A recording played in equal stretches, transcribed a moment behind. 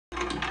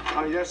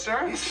Yes, sir.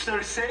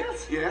 Mr.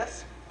 Sales?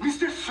 Yes.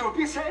 Mr.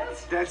 Soupy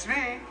Sales? That's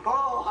me.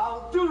 Oh,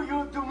 how do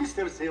you do,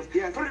 Mr. Sales?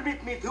 Yes.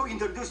 Permit me to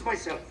introduce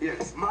myself.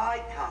 Yes.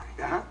 My tie.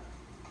 Uh-huh.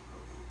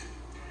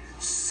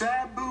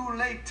 Sabu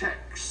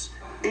Latex.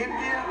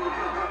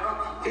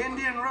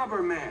 Indian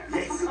Rubber Man.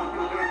 Yes.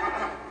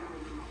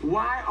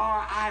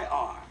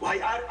 Y-R-I-R.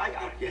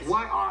 Y-R-I-R, yes.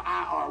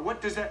 Y-R-I-R.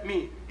 What does that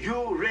mean?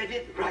 You read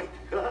it right.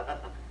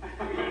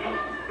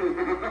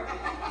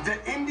 The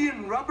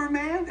Indian Rubber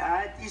Man?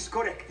 That is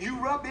correct. You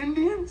rub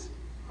Indians?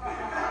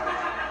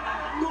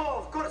 No,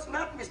 of course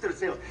not, Mr.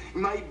 Sales.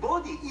 My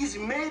body is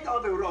made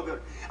of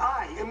rubber.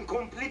 I am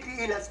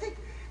completely elastic,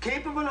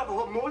 capable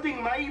of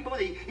molding my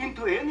body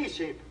into any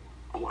shape.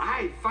 Oh,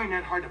 I find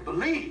that hard to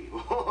believe.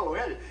 Oh,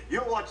 well,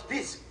 you watch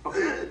this.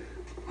 Okay.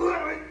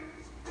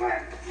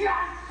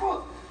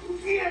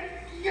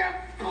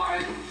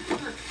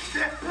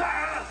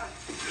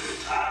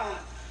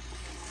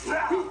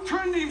 He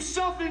turned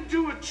himself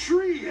into a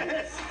tree.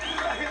 Yes,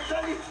 I have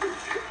done it.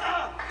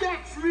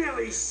 That's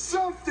really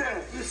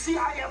something. You see,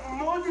 I have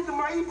molded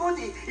my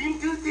body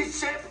into the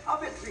shape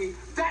of a tree.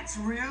 That's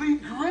really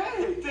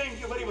great. Thank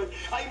you very much.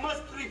 I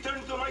must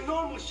return to my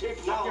normal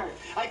shape now. Okay.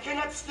 I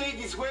cannot stay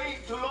this way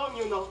too long,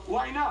 you know.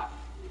 Why not?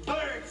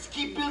 Birds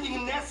keep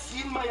building nests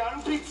in my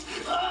armpits.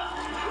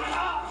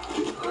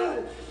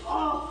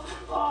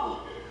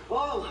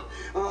 Well,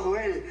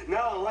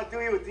 now what do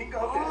you think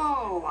of that?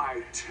 Oh,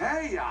 I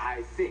tell you,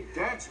 I think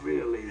that's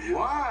really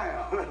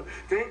wild. Well,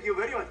 thank you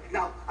very much.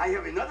 Now, I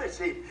have another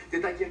shape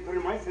that I can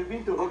turn myself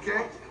into.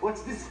 Okay.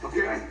 What's this?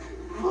 Okay.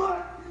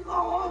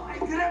 Oh, I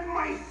grab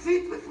my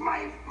feet with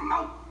my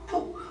mouth.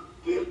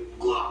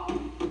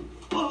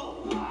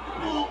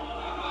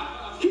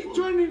 He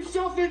turned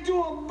himself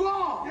into a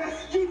ball.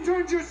 Yes. You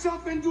turned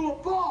yourself into a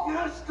ball.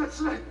 Yes,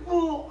 that's right.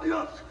 Oh,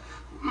 yes.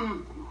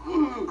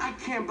 I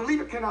can't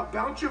believe it. Can I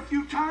bounce you a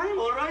few times?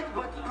 All right,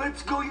 but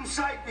let's go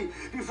inside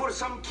before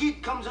some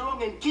kid comes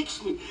along and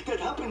kicks me. That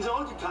happens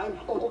all the time.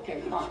 Oh,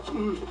 okay. All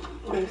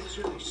right. That's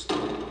really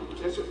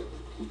That's it.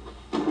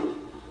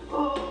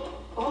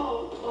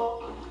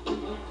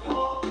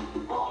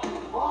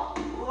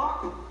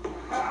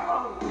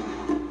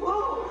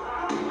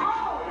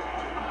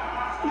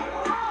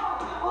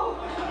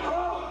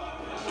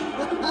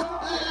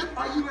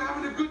 Are you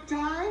having a good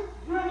time?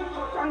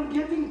 I'm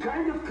getting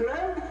kind of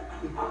cramped.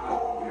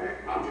 Okay.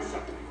 I'll just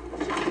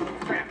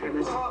cramp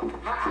him.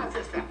 How's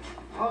this feel?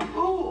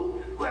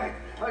 Wait,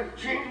 I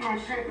changed my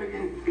shape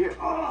again. Here.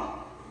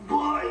 Oh,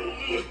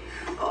 boy.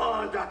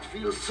 Oh, that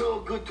feels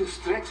so good to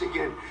stretch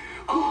again.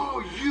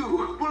 Oh,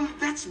 you. Well,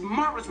 that's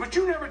marvelous, but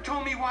you never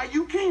told me why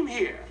you came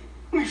here.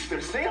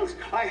 Mr. Sales,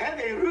 I have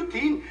a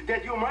routine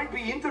that you might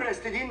be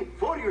interested in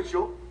for your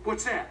show.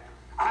 What's that?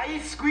 I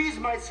squeeze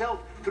myself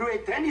through a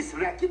tennis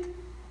racket.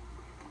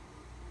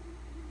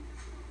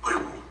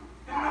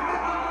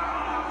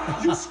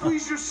 You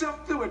squeeze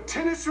yourself through a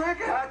tennis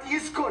racket? That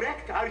is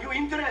correct. Are you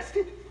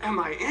interested? Am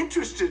I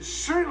interested?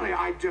 Certainly.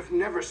 I've just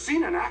never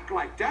seen an act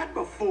like that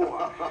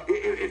before.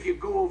 If you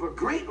go over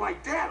great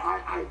like that,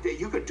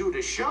 you could do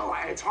the show.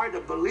 It's hard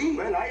to believe.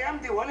 Well, I am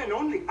the one and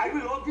only. I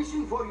will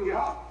audition for you.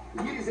 Yeah.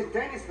 Here is a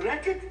tennis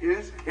racket.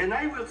 Yes. And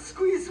I will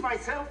squeeze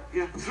myself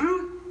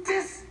through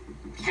this.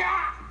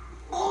 Yeah.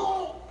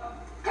 Oh.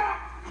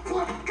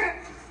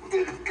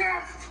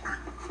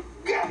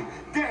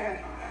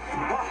 There.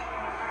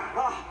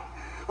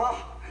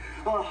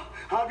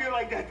 How do you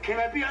like that? Can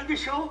I be on the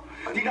show?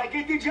 Did I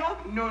get the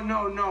job? No.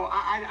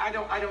 I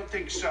don't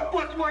think so.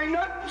 But why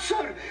not,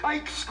 sir?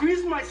 I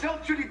squeezed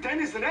myself through the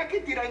tennis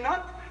racket, did I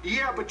not?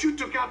 Yeah, but you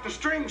took out the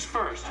strings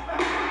first.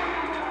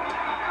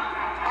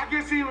 I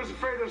guess he was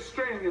afraid of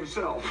straining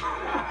himself.